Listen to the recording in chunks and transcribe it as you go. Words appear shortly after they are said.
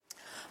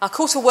Our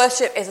call to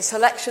worship is a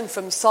selection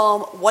from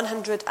Psalm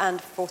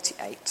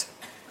 148.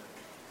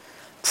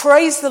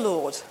 Praise the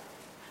Lord.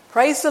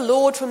 Praise the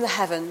Lord from the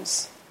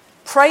heavens.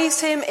 Praise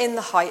him in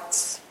the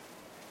heights.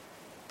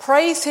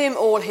 Praise him,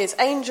 all his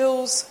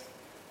angels.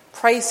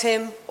 Praise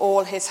him,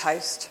 all his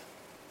host.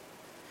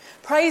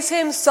 Praise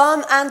him,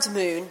 sun and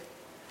moon.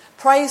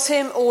 Praise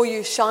him, all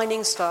you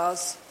shining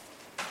stars.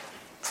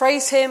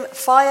 Praise him,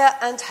 fire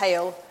and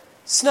hail,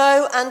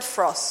 snow and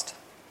frost,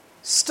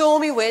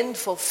 stormy wind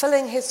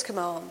fulfilling his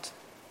command.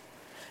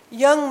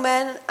 Young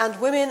men and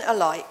women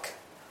alike,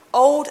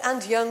 old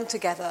and young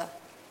together,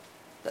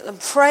 let them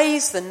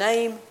praise the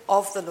name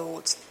of the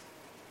Lord.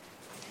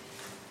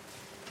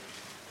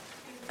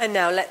 And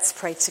now let's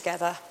pray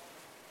together.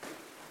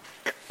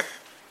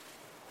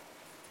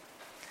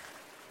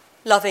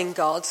 Loving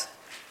God,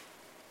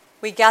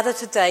 we gather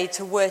today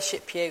to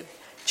worship you,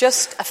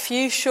 just a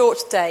few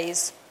short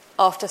days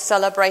after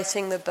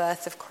celebrating the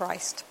birth of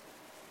Christ.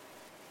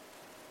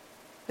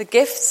 The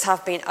gifts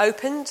have been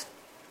opened,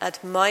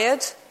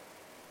 admired,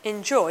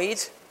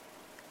 enjoyed,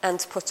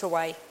 and put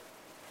away.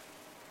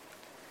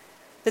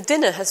 The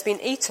dinner has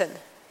been eaten,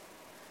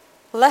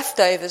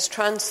 leftovers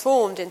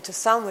transformed into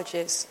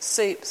sandwiches,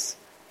 soups,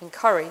 and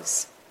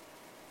curries.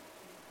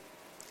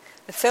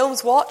 The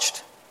films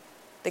watched,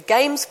 the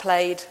games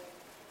played,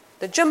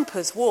 the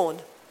jumpers worn.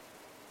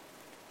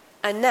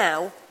 And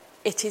now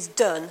it is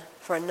done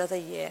for another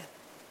year.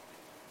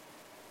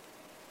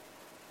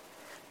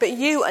 But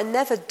you are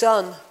never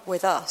done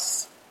with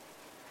us.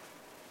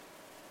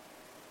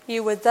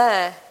 You were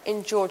there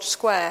in George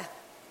Square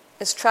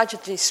as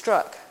tragedy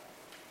struck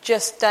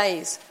just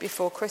days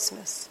before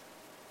Christmas.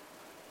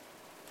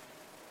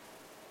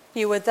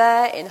 You were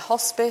there in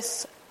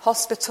hospice,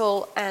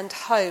 hospital, and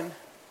home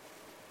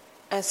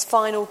as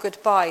final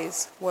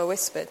goodbyes were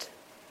whispered.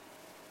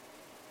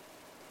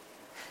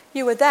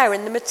 You were there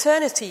in the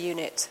maternity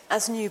unit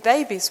as new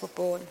babies were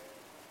born.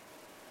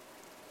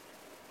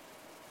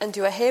 And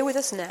you are here with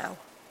us now,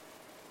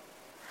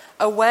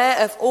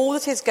 aware of all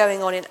that is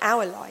going on in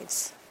our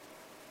lives,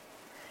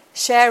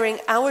 sharing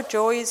our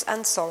joys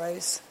and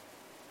sorrows,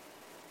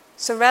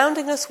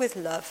 surrounding us with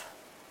love,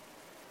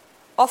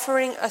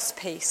 offering us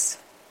peace,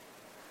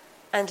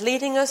 and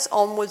leading us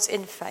onwards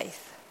in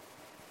faith,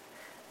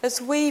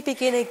 as we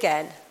begin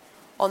again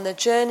on the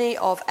journey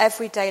of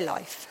everyday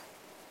life,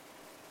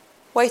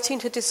 waiting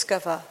to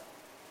discover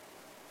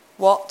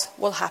what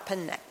will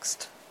happen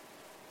next.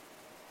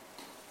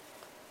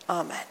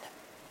 Amen.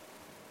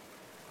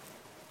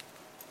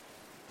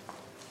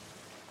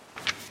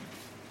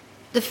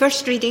 The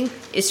first reading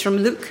is from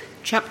Luke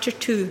chapter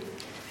 2,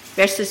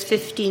 verses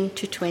 15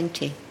 to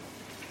 20.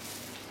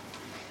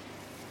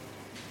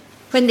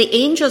 When the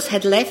angels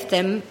had left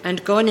them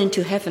and gone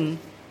into heaven,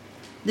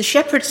 the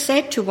shepherds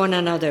said to one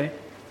another,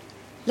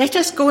 "Let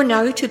us go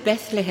now to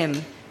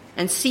Bethlehem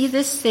and see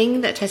this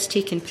thing that has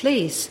taken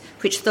place,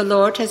 which the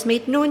Lord has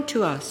made known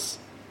to us."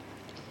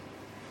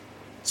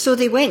 So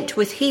they went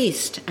with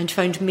haste and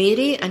found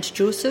Mary and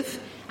Joseph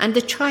and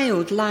the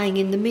child lying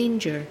in the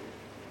manger.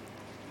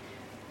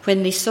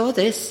 When they saw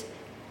this,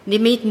 they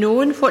made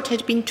known what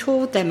had been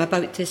told them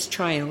about this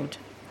child.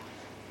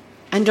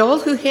 And all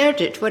who heard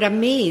it were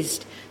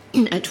amazed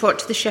at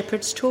what the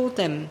shepherds told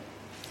them.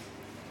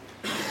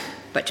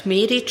 But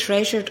Mary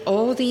treasured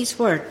all these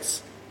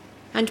words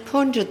and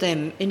pondered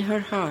them in her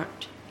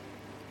heart.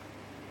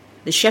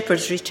 The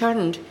shepherds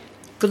returned,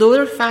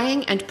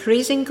 glorifying and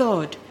praising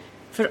God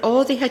for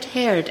all they had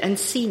heard and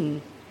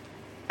seen,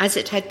 as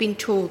it had been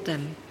told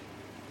them.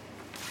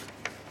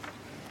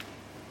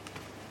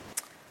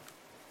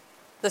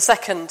 The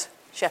second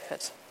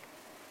shepherd.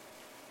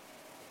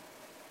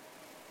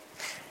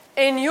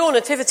 In your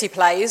nativity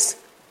plays,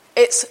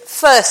 it's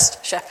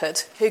first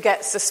shepherd who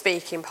gets the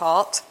speaking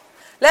part.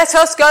 Let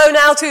us go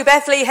now to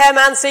Bethlehem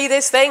and see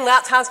this thing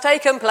that has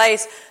taken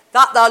place,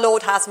 that the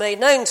Lord has made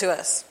known to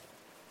us.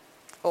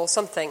 Or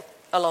something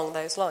along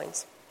those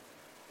lines.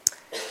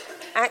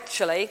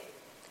 Actually,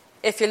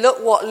 if you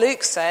look what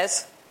Luke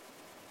says,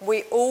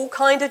 we all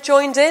kind of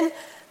joined in,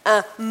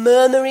 a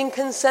murmuring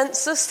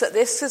consensus that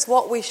this is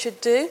what we should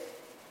do.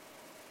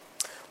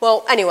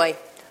 Well, anyway,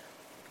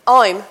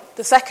 I'm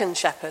the second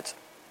shepherd.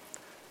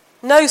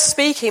 No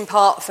speaking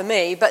part for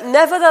me, but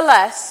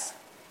nevertheless,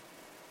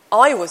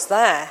 I was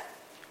there.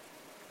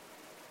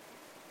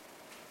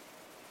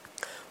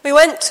 We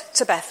went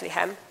to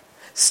Bethlehem,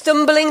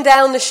 stumbling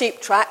down the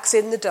sheep tracks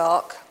in the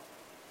dark,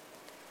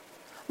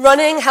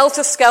 running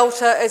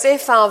helter-skelter as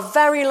if our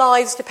very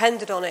lives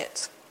depended on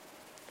it.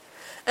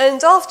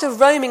 And after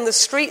roaming the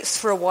streets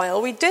for a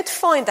while, we did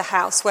find the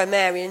house where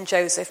Mary and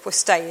Joseph were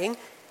staying,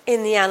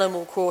 in the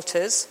animal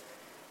quarters.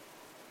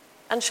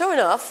 And sure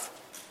enough,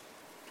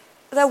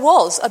 there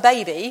was a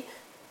baby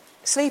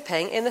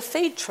sleeping in the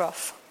feed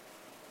trough.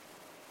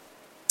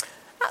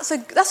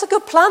 That's a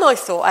good plan, I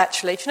thought,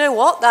 actually. Do you know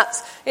what?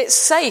 It's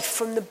safe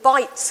from the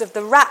bites of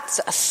the rats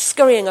that are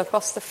scurrying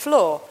across the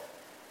floor.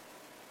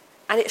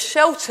 And it's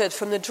sheltered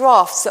from the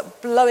drafts that are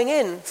blowing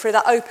in through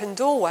that open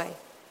doorway.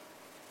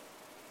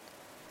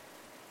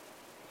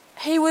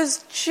 He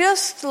was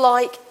just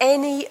like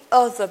any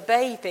other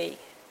baby,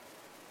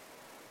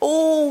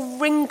 all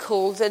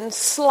wrinkled and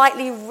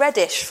slightly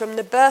reddish from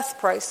the birth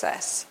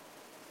process.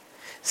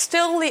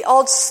 Still the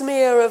odd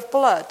smear of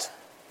blood,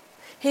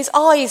 his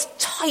eyes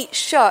tight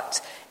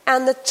shut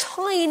and the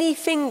tiny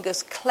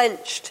fingers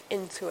clenched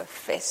into a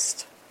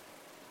fist.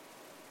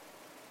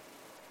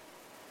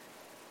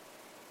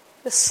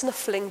 The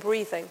snuffling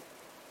breathing,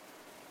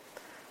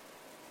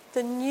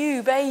 the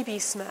new baby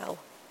smell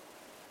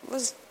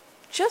was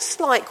just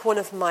like one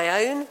of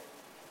my own,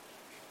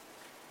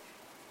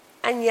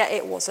 and yet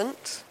it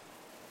wasn't.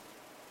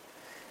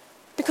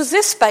 Because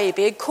this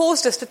baby had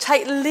caused us to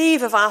take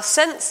leave of our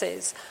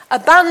senses,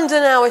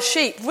 abandon our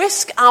sheep,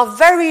 risk our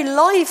very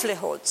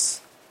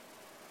livelihoods,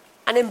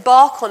 and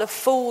embark on a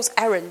fool's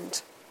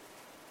errand.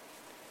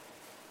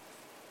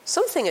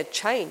 Something had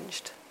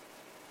changed,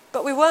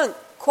 but we weren't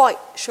quite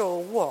sure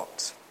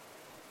what.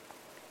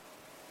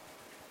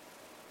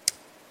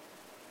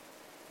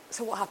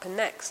 So what happened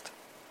next?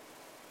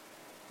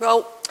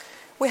 Well,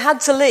 we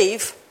had to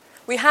leave.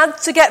 We had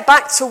to get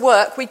back to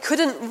work. We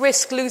couldn't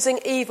risk losing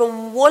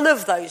even one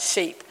of those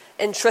sheep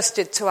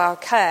entrusted to our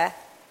care.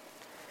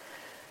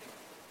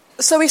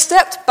 So we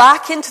stepped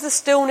back into the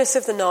stillness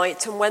of the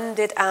night and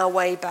wended our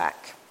way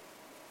back.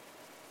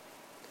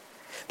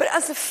 But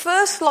as the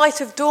first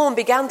light of dawn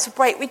began to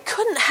break, we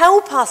couldn't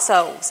help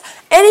ourselves.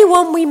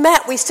 Anyone we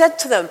met, we said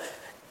to them,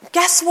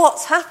 "Guess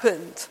what's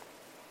happened?"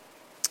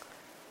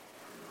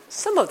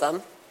 Some of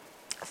them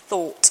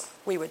thought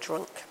we were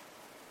drunk.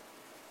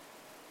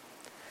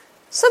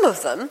 Some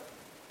of them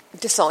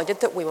decided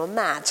that we were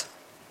mad.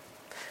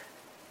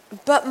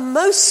 But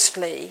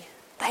mostly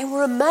they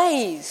were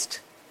amazed,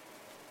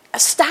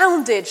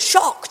 astounded,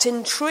 shocked,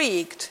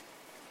 intrigued.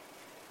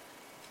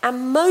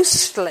 And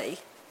mostly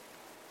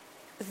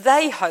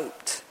they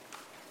hoped,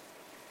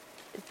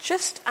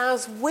 just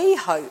as we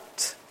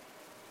hoped,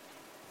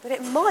 that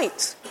it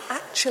might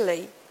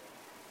actually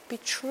be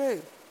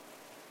true.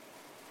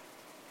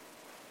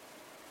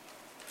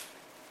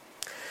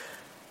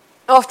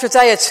 After a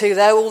day or two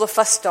there, all the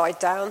fuss died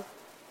down,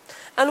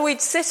 and we'd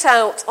sit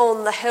out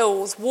on the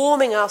hills,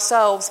 warming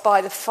ourselves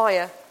by the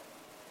fire,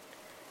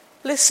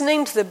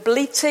 listening to the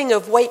bleating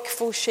of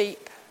wakeful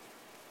sheep.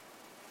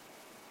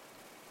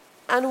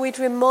 And we'd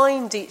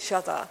remind each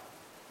other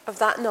of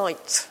that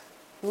night,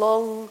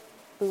 long,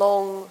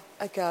 long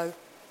ago.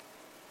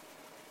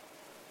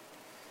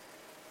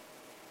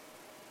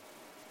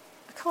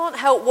 I can't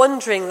help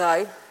wondering,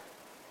 though,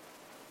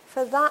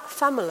 for that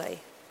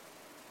family,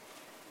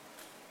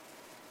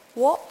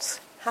 what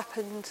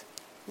happened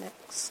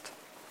next?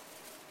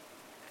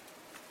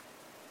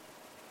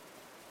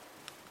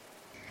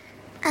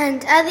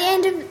 And at the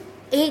end of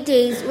 8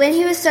 days, when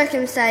he was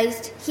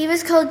circumcised, he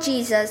was called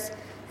Jesus,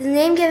 the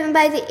name given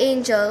by the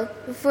angel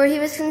before he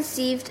was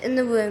conceived in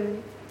the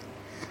womb.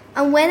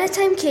 And when a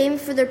time came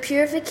for their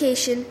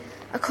purification,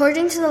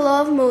 according to the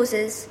law of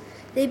Moses,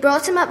 they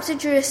brought him up to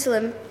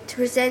Jerusalem to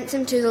present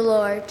him to the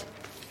Lord.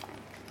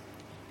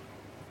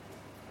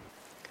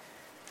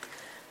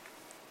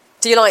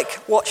 Do you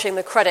like watching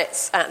the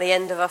credits at the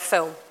end of a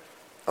film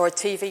or a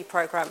TV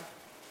programme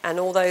and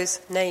all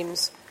those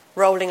names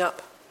rolling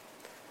up?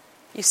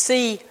 You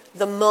see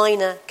the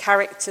minor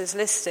characters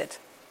listed,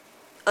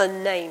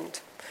 unnamed,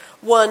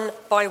 one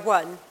by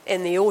one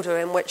in the order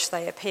in which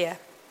they appear.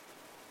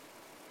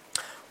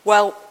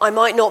 Well, I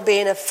might not be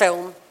in a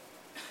film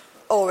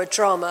or a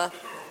drama,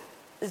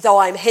 though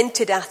I'm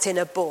hinted at in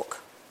a book,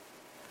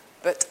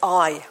 but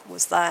I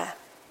was there.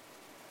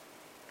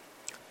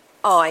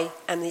 I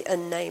am the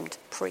unnamed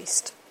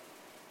priest.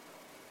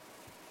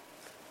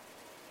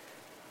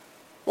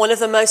 One of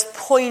the most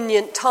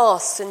poignant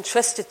tasks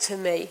entrusted to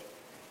me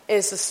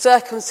is the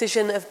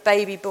circumcision of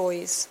baby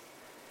boys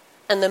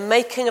and the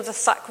making of the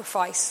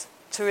sacrifice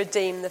to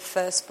redeem the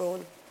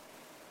firstborn.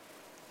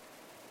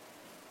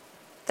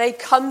 They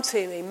come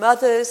to me,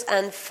 mothers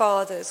and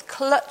fathers,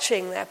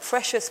 clutching their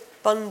precious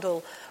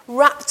bundle,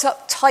 wrapped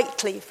up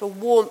tightly for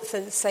warmth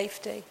and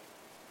safety.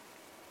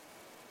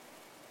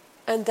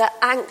 And their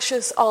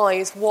anxious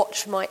eyes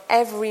watch my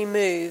every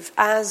move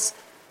as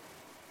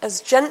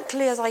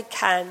gently as I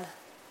can,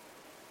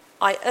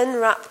 I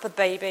unwrap the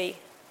baby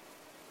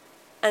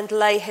and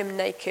lay him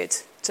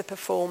naked to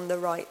perform the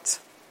rite.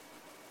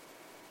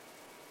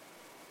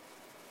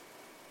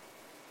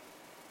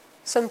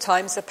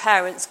 Sometimes the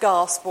parents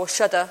gasp or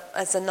shudder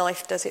as the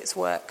knife does its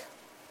work,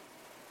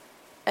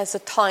 as a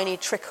tiny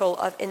trickle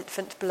of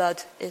infant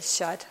blood is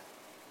shed.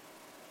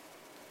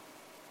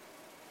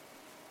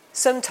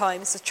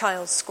 Sometimes the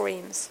child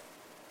screams.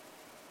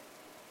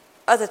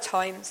 Other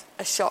times,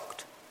 a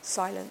shocked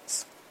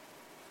silence.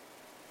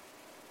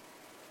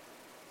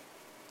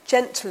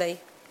 Gently,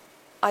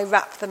 I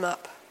wrap them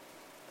up.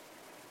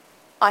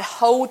 I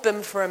hold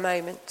them for a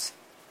moment,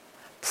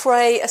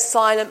 pray a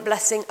silent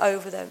blessing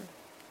over them,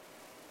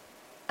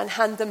 and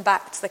hand them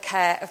back to the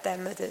care of their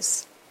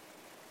mothers.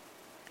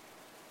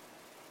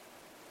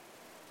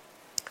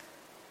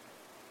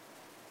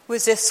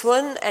 Was this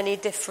one any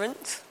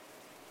different?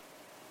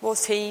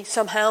 Was he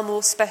somehow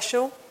more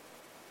special?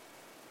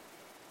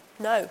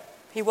 No,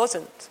 he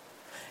wasn't.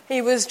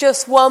 He was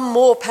just one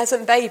more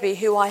peasant baby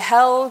who I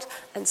held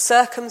and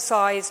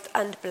circumcised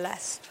and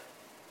blessed.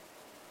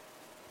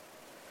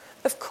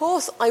 Of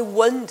course I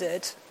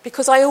wondered,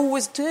 because I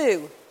always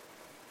do,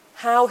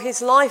 how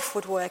his life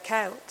would work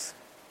out.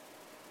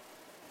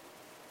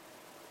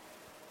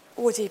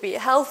 Would he be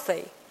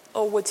healthy,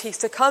 or would he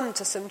succumb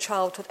to some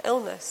childhood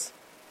illness?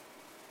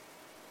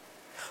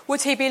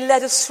 Would he be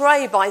led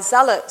astray by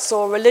zealots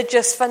or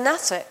religious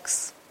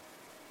fanatics?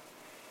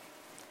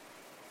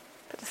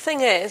 But the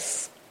thing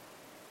is,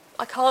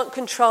 I can't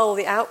control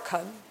the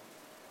outcome,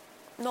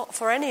 not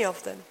for any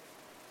of them.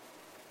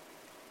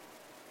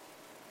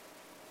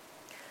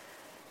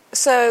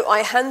 So I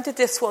handed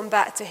this one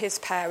back to his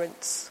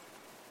parents,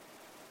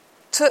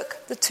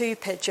 took the 2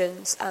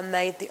 pigeons and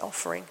made the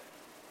offering.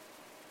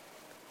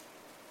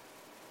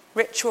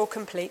 Ritual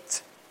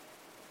complete.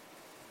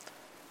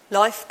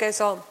 Life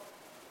goes on.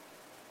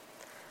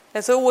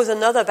 There's always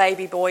another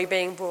baby boy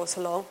being brought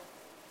along.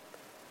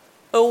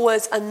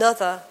 Always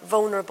another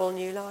vulnerable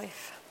new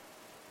life.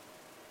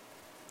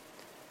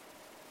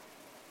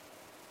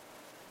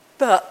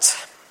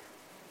 But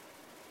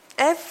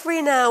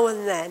every now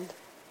and then,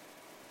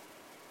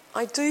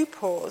 I do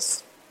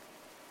pause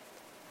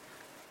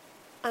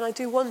and I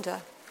do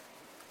wonder,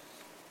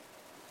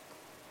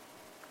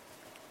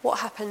 what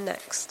happened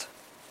next?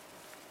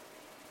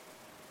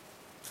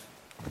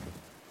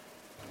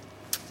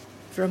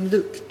 From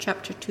Luke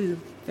chapter 2,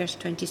 verse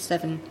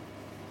 27.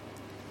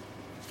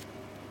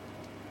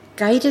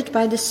 Guided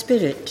by the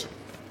Spirit,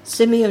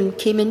 Simeon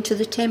came into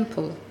the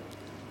temple.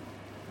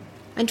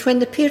 And when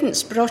the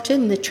parents brought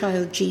in the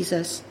child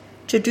Jesus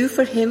to do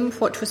for him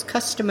what was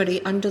customary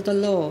under the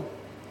law,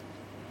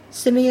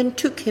 Simeon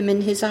took him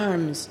in his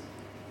arms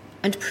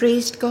and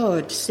praised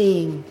God,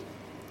 saying,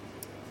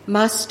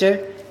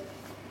 Master,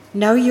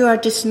 now you are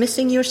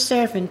dismissing your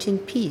servant in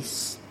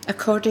peace,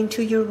 according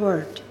to your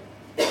word.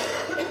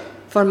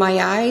 For my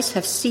eyes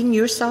have seen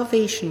your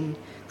salvation,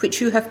 which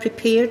you have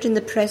prepared in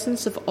the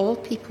presence of all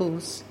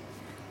peoples,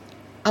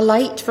 a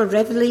light for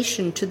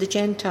revelation to the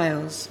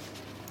Gentiles,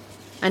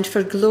 and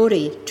for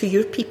glory to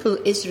your people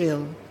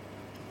Israel.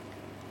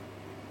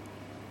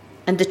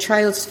 And the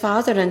child's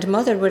father and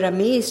mother were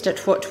amazed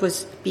at what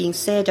was being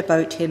said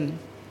about him.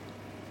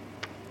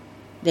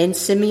 Then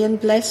Simeon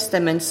blessed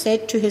them and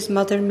said to his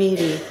mother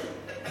Mary,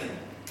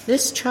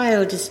 This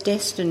child is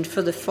destined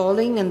for the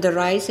falling and the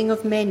rising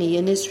of many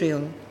in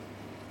Israel,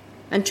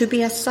 and to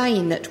be a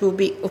sign that will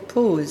be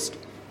opposed,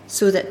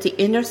 so that the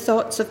inner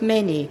thoughts of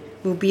many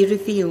will be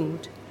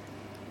revealed,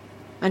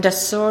 and a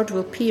sword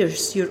will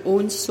pierce your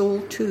own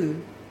soul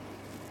too.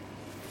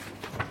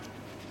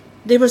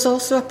 There was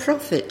also a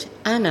prophet,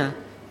 Anna,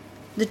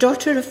 the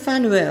daughter of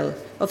Phanuel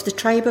of the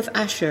tribe of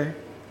Asher.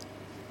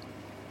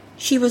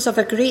 She was of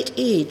a great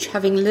age,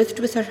 having lived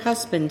with her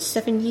husband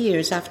 7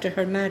 years after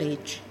her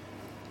marriage.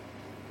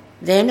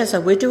 Then as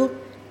a widow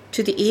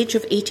to the age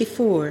of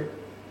 84.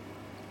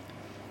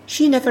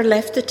 She never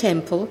left the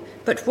temple,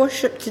 but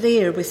worshipped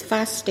there with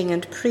fasting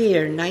and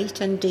prayer night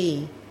and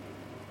day.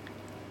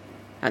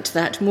 At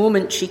that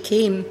moment she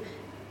came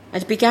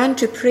and began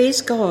to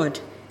praise God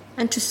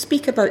and to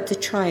speak about the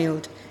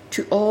child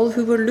to all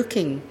who were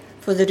looking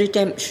for the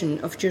redemption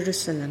of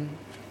Jerusalem.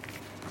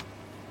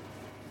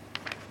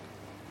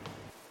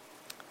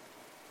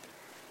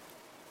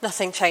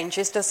 Nothing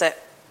changes, does it?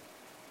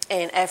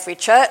 In every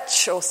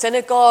church or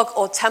synagogue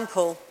or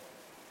temple,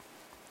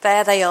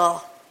 there they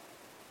are,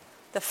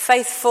 the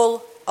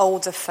faithful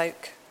older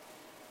folk.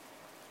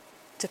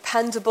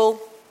 Dependable,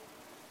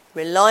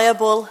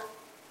 reliable,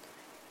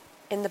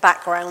 in the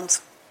background,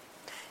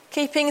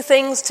 keeping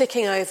things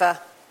ticking over,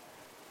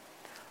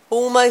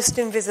 almost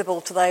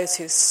invisible to those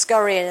who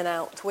scurry in and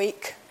out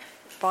week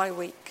by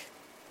week.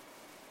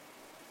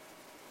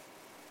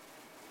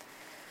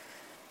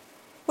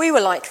 We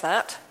were like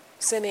that,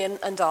 Simeon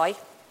and I,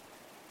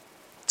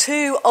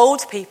 2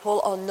 old people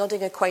on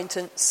nodding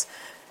acquaintance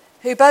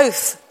who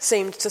both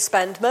seemed to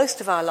spend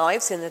most of our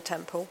lives in the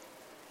temple.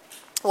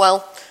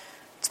 Well,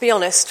 to be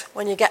honest,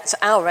 when you get to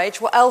our age,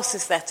 what else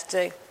is there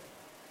to do?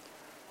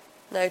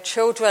 No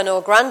children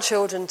or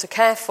grandchildren to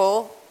care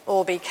for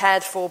or be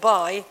cared for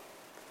by.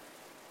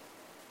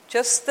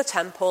 Just the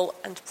temple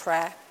and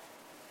prayer.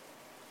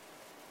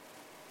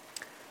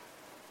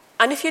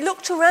 And if you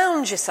looked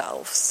around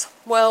yourselves,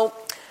 well,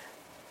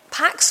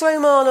 Pax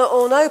Romana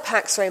or no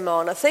Pax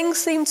Romana, things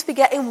seem to be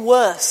getting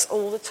worse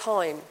all the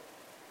time.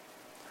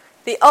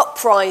 The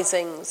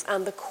uprisings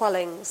and the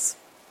quellings.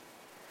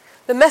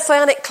 The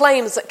messianic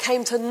claims that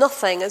came to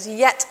nothing as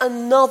yet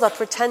another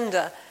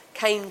pretender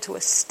came to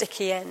a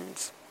sticky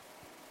end.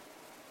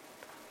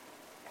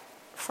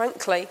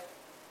 Frankly,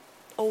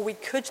 all we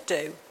could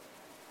do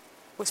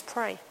was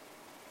pray.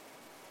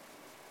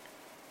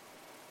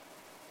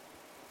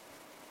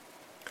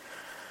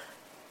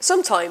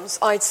 Sometimes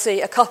I'd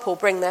see a couple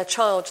bring their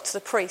child to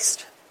the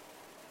priest.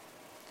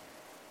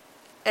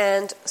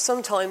 And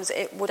sometimes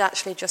it would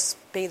actually just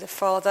be the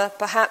father,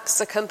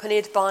 perhaps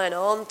accompanied by an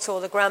aunt or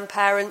the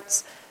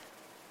grandparents,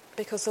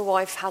 because the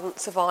wife hadn't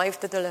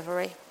survived the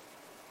delivery.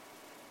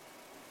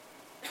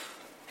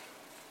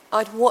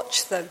 I'd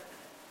watch them,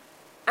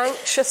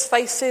 anxious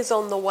faces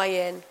on the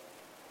way in,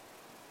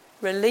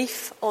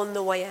 relief on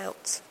the way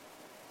out.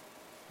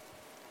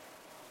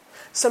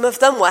 Some of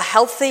them were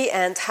healthy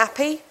and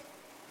happy,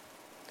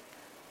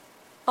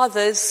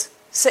 others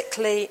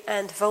sickly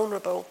and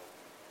vulnerable.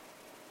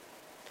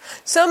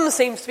 Some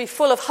seemed to be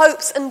full of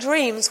hopes and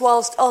dreams,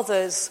 whilst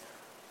others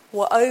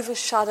were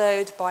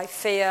overshadowed by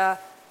fear,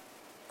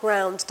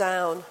 ground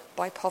down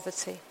by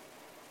poverty.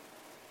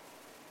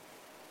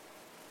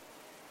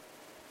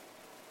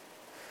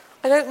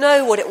 I don't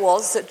know what it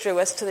was that drew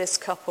us to this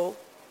couple,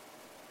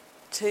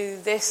 to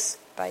this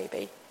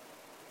baby,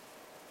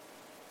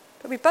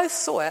 but we both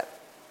saw it.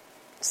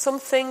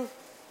 Something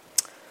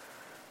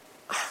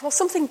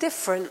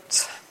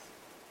different,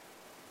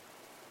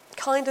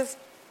 kind of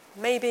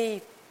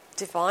maybe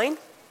divine.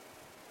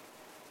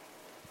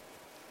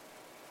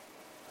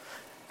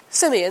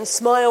 Simeon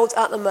smiled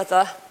at the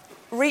mother,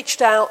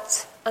 reached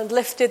out and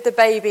lifted the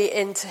baby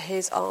into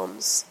his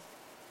arms.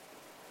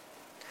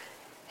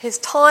 His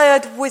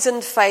tired,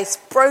 wizened face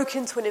broke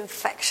into an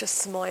infectious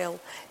smile.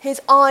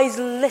 His eyes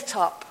lit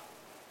up,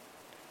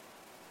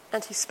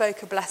 and he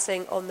spoke a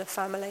blessing on the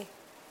family.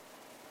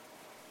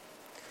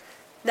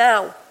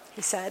 "Now,"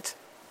 he said,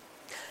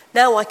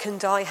 "now I can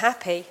die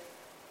happy.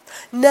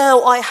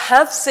 Now I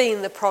have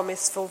seen the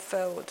promise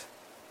fulfilled.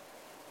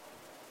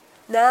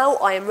 Now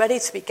I am ready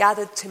to be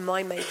gathered to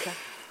my Maker."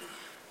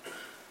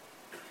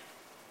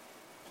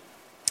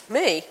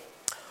 Me?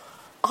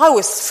 I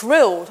was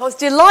thrilled, I was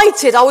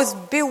delighted, I was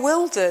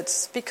bewildered,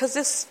 because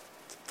this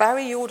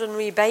very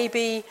ordinary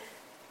baby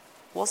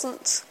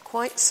wasn't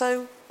quite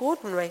so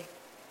ordinary.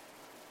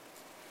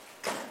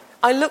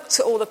 I looked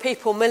at all the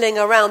people milling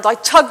around. I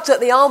tugged at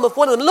the arm of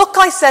one of them. "Look,"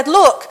 I said,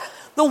 "look,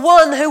 the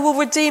one who will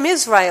redeem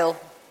Israel."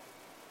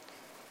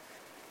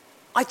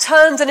 I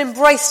turned and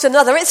embraced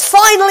another. "It's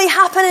finally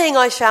happening,"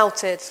 I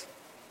shouted.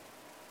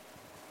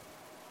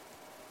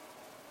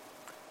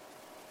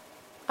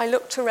 I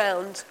looked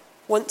around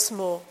once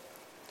more,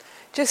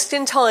 just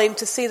in time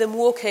to see them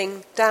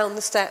walking down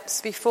the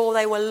steps before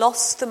they were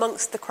lost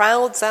amongst the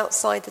crowds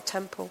outside the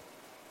temple.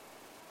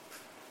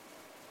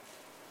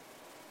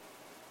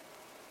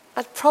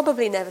 I'd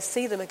probably never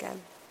see them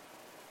again.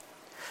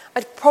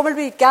 I'd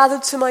probably be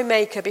gathered to my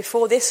Maker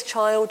before this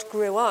child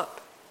grew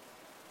up.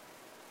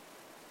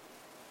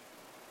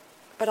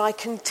 But I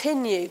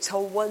continue to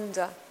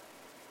wonder.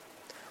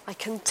 I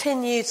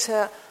continue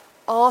to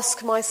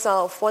ask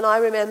myself when I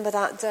remember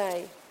that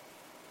day,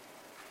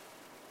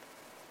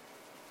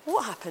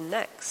 what happened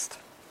next?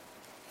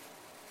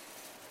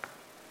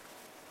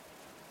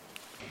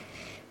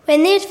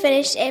 When they had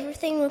finished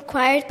everything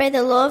required by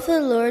the law of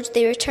the Lord,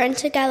 they returned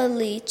to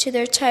Galilee, to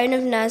their town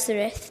of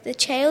Nazareth. The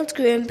child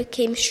grew and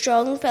became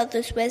strong, filled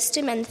with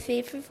wisdom, and the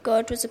favour of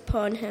God was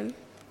upon him.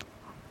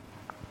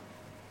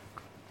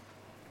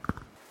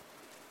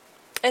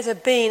 It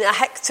had been a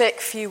hectic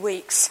few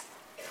weeks,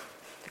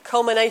 the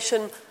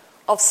culmination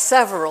of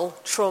several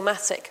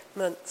traumatic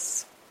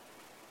months.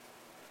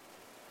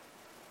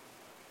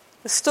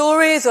 The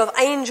stories of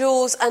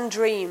angels and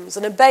dreams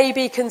and a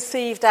baby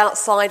conceived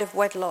outside of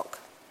wedlock.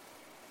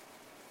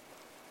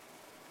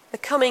 The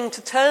coming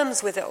to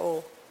terms with it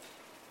all.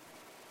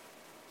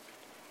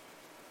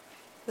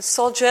 The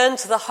sojourn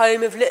to the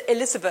home of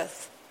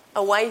Elizabeth,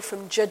 away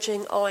from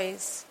judging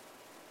eyes.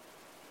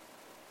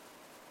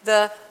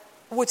 The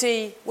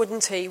woody,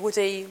 wouldn't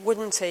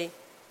he,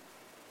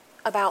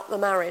 about the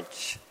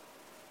marriage.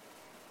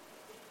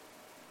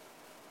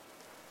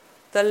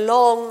 The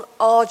long,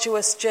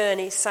 arduous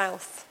journey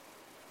south.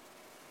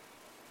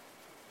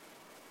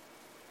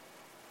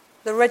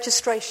 The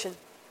registration.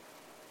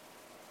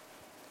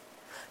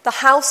 The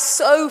house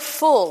so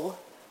full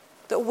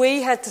that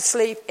we had to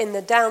sleep in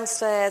the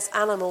downstairs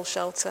animal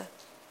shelter.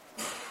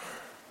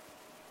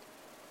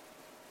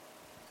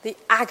 The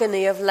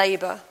agony of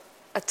labour,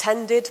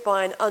 attended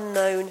by an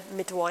unknown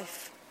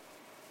midwife.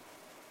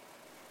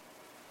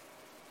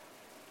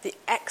 The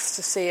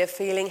ecstasy of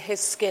feeling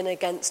his skin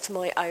against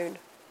my own.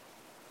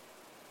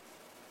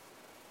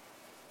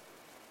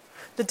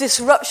 The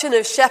disruption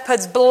of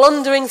shepherds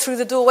blundering through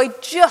the doorway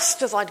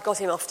just as I'd got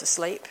him off to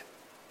sleep.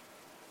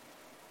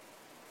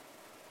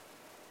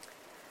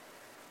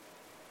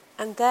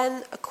 And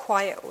then a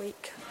quiet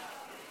week,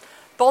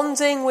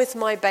 bonding with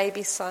my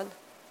baby son,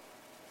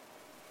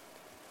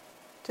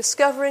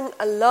 discovering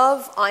a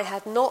love I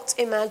had not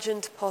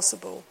imagined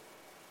possible,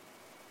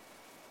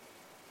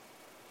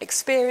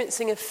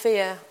 experiencing a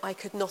fear I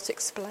could not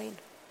explain.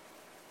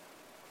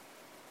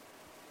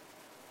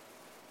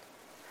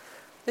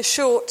 The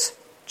short,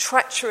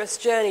 treacherous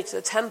journey to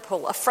the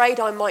temple, afraid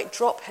I might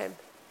drop him.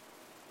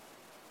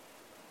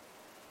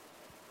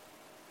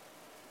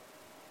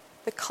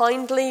 The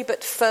kindly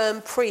but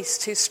firm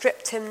priest who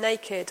stripped him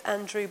naked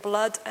and drew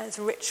blood as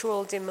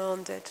ritual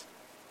demanded.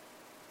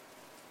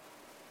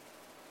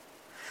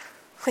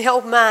 The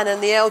old man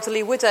and the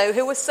elderly widow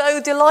who were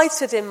so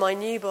delighted in my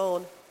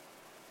newborn.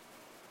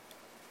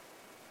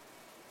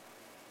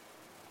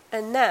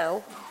 And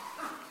now,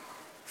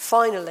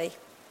 finally,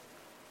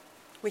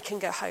 we can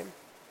go home.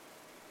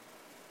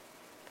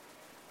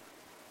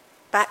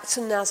 back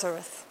to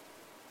Nazareth,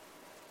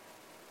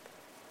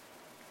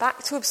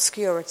 back to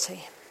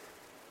obscurity.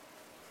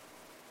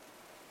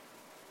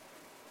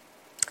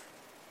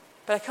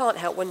 But I can't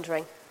help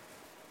wondering,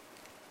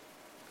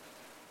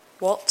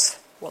 what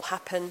will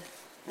happen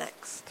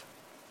next?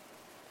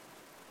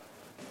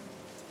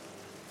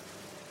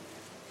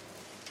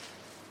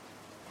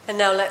 And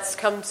now let's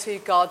come to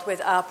God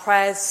with our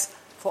prayers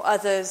for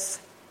others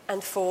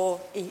and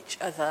for each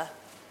other.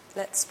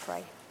 Let's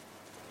pray.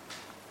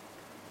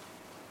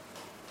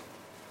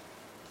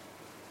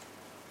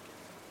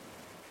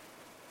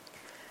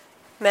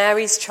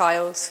 Mary's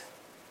child,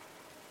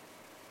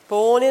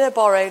 born in a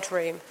borrowed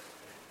room,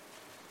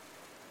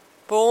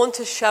 born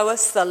to show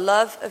us the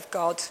love of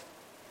God,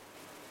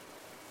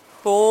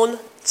 born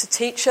to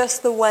teach us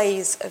the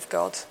ways of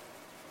God,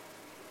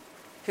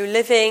 who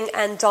living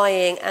and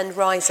dying and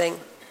rising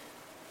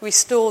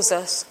restores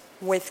us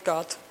with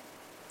God.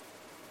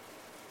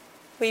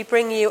 We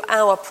bring you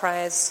our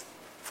prayers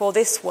for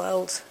this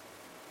world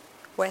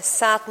where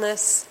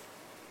sadness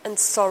and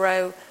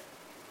sorrow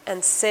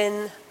and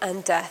sin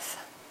and death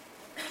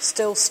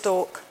still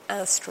stalk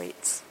our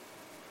streets.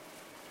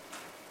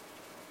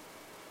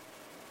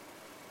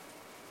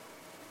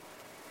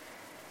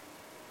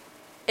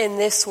 In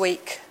this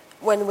week,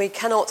 when we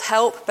cannot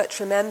help but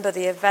remember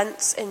the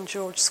events in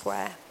George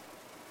Square,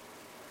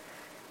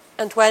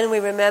 and when we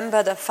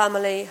remember the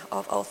family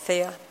of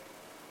Althea,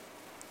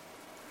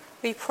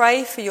 we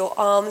pray for your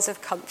arms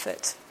of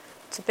comfort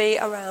to be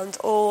around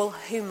all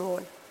who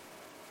mourn.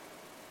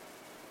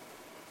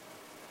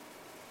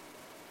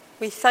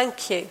 We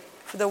thank you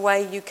for the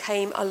way you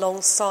came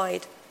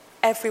alongside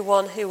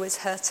everyone who was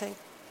hurting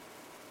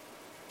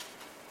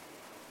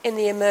in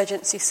the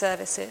emergency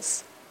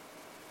services,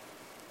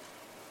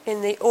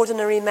 in the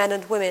ordinary men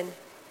and women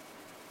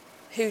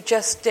who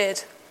just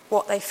did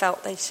what they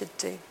felt they should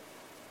do,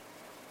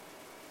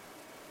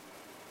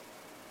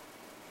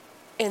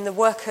 in the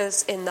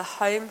workers in the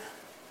home,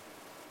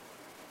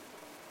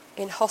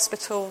 in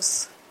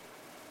hospitals,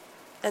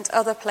 and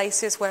other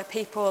places where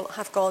people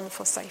have gone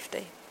for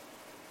safety.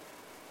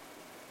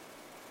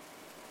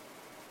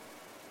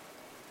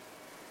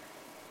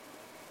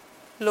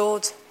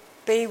 Lord,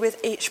 be with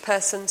each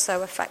person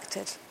so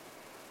affected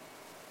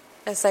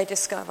as they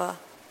discover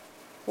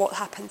what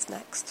happens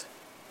next.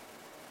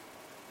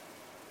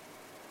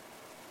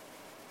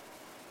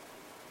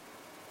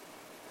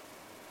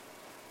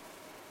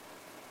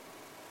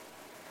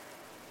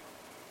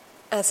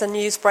 As the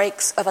news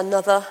breaks of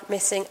another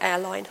missing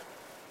airliner,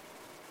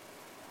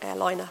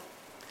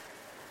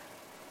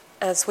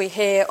 as we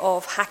hear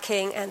of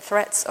hacking and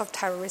threats of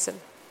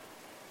terrorism,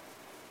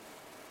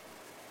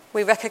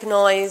 we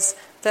recognise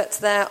that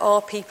there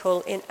are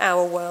people in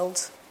our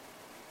world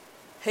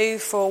who,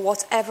 for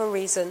whatever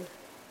reason,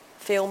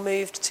 feel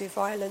moved to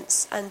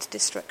violence and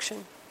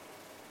destruction.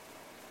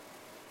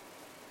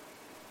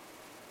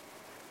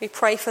 We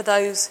pray for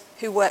those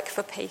who work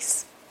for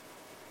peace,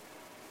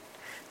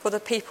 for the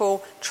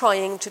people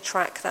trying to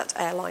track that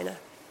airliner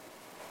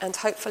and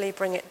hopefully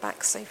bring it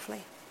back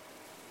safely,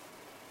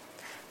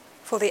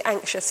 for the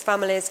anxious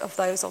families of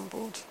those on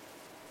board.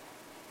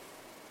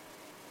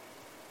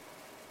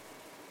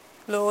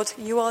 Lord,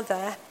 you are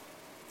there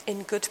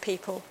in good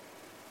people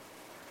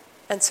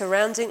and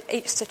surrounding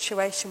each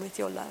situation with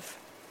your love.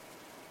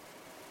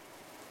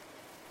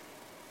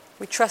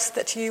 We trust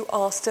that you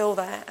are still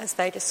there as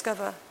they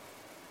discover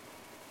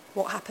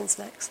what happens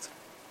next.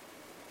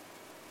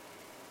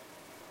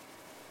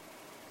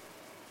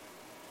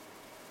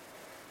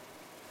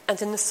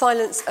 And in the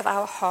silence of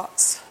our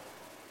hearts,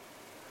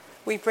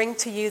 we bring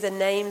to you the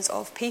names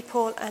of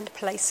people and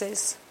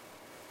places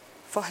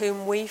for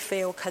whom we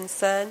feel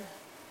concern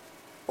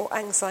or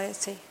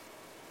anxiety,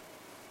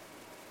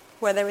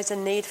 where there is a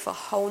need for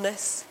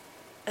wholeness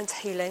and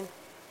healing,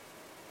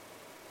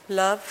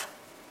 love,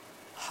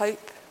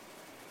 hope,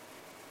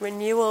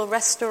 renewal,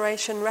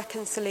 restoration,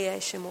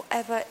 reconciliation,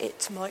 whatever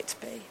it might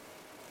be,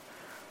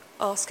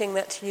 asking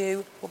that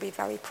you will be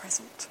very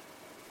present.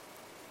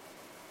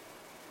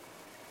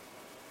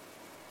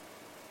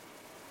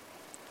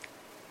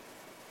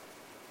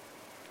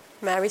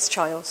 Mary's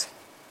child,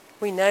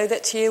 we know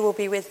that you will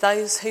be with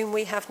those whom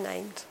we have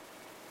named,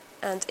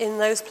 and in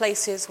those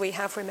places we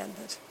have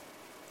remembered.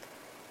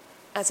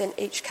 As in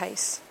each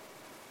case,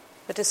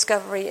 the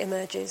discovery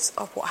emerges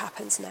of what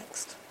happens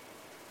next.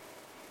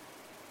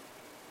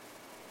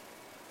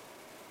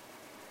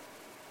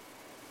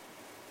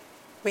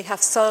 We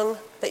have sung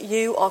that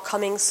you are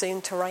coming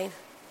soon to reign,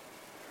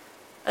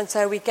 and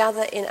so we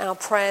gather in our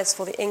prayers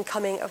for the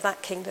incoming of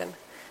that kingdom,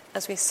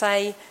 as we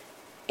say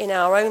in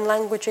our own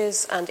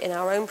languages and in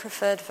our own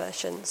preferred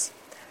versions,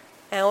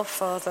 Our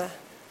Father,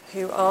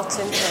 who art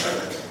in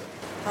heaven,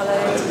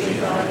 hallowed be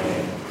thy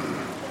name.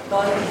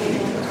 Thy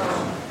kingdom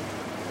come,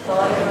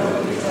 thy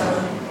will be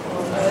done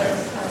on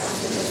earth as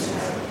it is in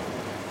heaven.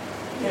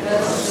 Give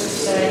us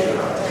this day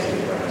our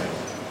daily bread,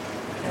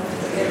 and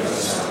forgive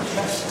us our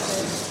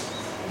trespasses,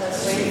 as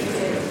we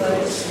forgive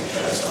those who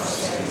trespass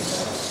against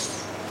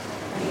us.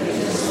 And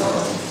lead us not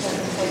into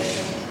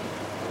temptation,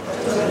 but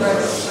deliver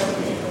us from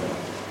evil.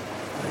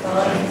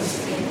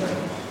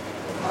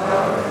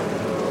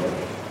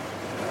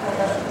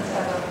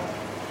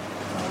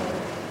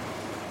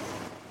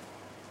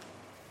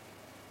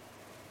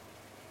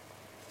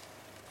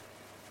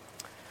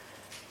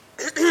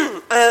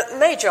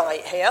 Magi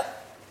here,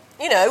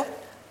 you know,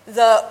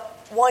 the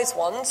wise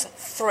ones,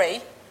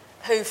 3,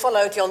 who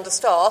followed yonder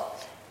star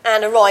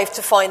and arrived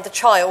to find the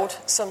child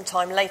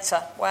sometime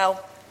later.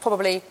 Well,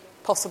 probably,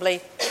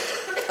 possibly,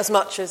 as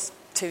much as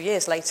 2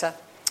 years later.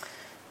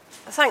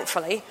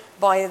 Thankfully,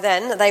 by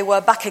then, they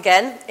were back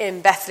again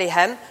in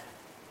Bethlehem,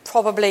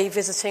 probably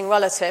visiting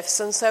relatives,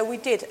 and so we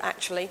did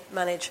actually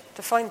manage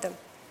to find them.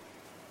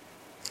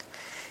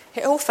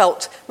 It all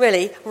felt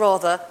really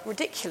rather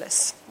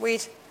ridiculous.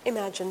 We'd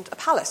imagined a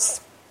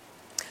palace,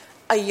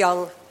 a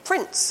young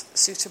prince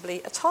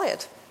suitably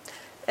attired,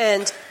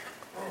 and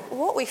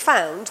what we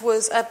found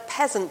was a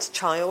peasant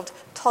child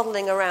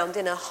toddling around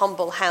in a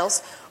humble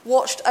house,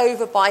 watched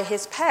over by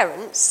his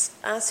parents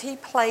as he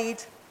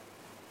played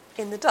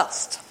in the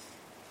dust.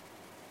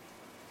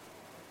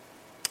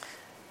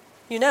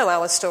 You know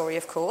our story,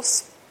 of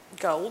course.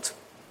 Gold,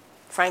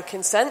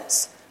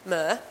 frankincense,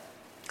 myrrh.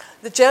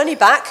 The journey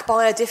back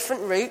by a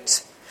different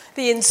route.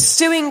 The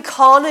ensuing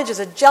carnage as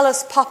a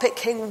jealous puppet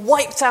king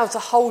wiped out a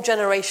whole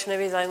generation of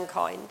his own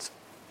kind.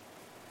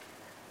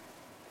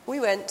 We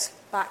went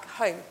back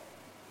home.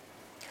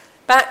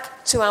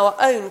 Back to our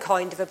own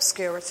kind of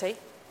obscurity.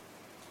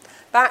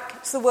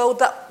 Back to the world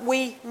that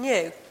we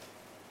knew.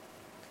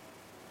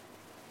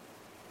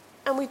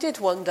 And we did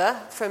wonder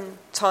from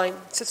time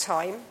to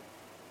time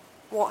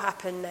what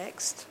happened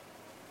next.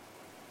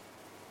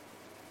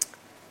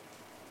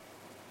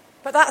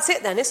 But that's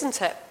it then,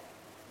 isn't it?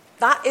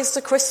 That is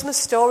the Christmas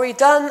story,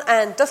 done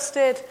and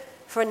dusted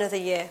for another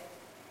year.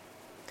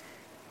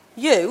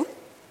 You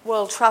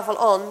will travel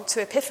on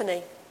to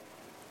Epiphany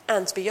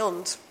and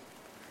beyond.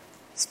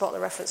 Spot the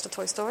reference to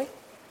Toy Story?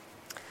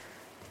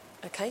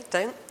 Okay,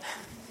 don't.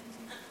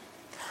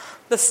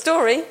 The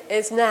story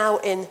is now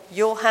in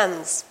your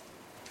hands.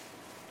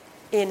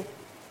 In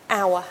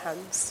our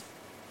hands.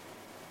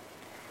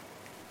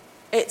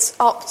 It's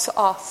up to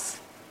us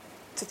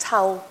to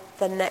tell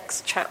the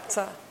next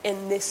chapter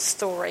in this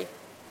story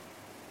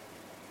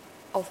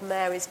of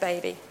Mary's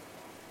baby,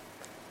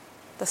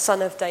 the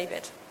Son of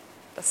David,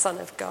 the Son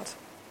of God.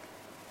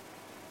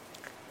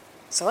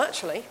 So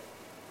actually,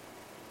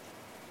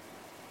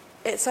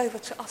 it's over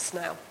to us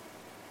now.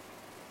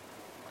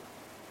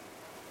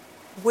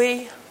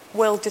 We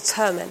will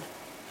determine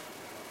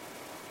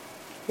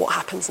what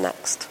happens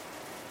next.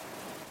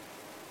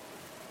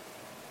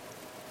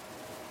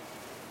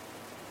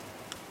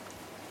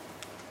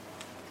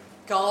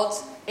 God,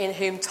 in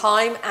whom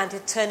time and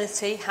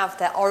eternity have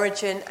their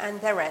origin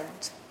and their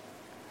end,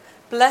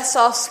 bless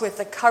us with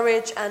the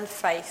courage and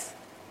faith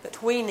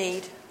that we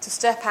need to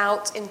step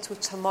out into a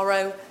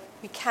tomorrow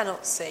we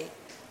cannot see,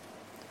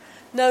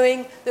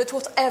 knowing that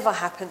whatever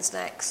happens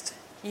next,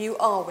 you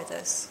are with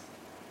us,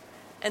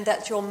 and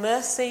that your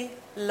mercy,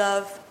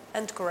 love,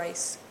 and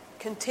grace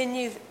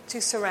continue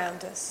to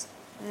surround us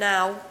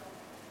now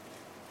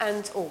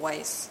and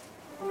always.